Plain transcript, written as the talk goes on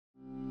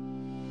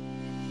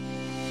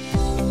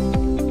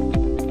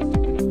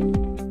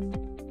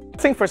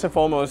think first and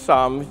foremost,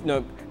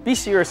 be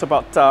serious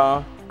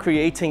about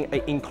creating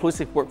an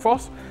inclusive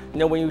workforce.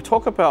 When you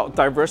talk about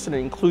diversity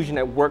and inclusion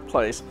at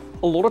workplace,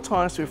 a lot of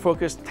times we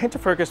tend to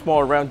focus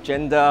more around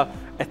gender,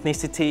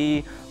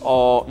 ethnicity,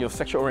 or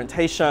sexual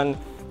orientation,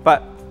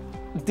 but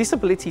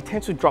disability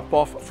tends to drop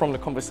off from the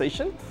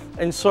conversation.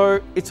 And so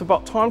it's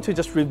about time to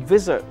just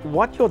revisit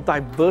what your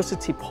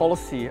diversity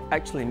policy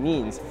actually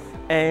means.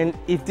 And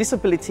if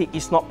disability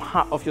is not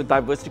part of your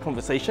diversity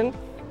conversation,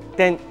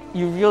 then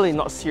you're really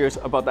not serious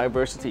about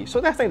diversity. So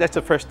I think that's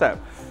the first step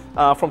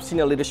from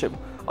senior leadership.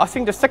 I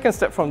think the second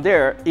step from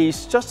there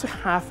is just to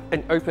have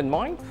an open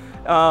mind.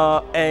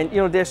 And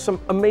there's some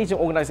amazing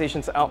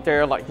organizations out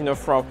there, like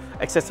from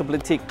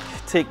Accessibility,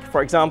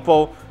 for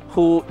example,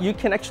 who you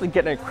can actually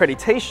get an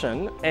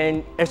accreditation,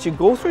 and as you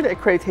go through the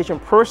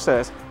accreditation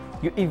process,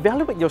 you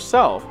evaluate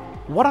yourself.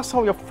 What are some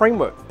of your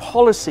framework,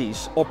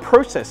 policies, or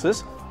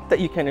processes that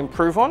you can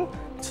improve on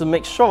to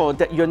make sure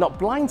that you're not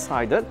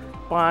blindsided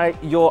by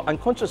your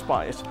unconscious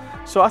bias?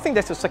 So I think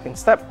that's the second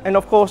step. And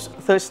of course,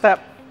 third step,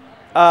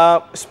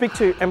 speak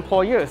to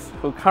employers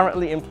who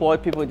currently employ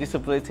people with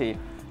disability.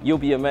 You'll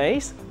be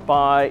amazed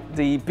by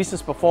the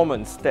business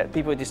performance that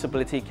people with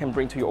disability can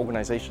bring to your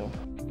organization.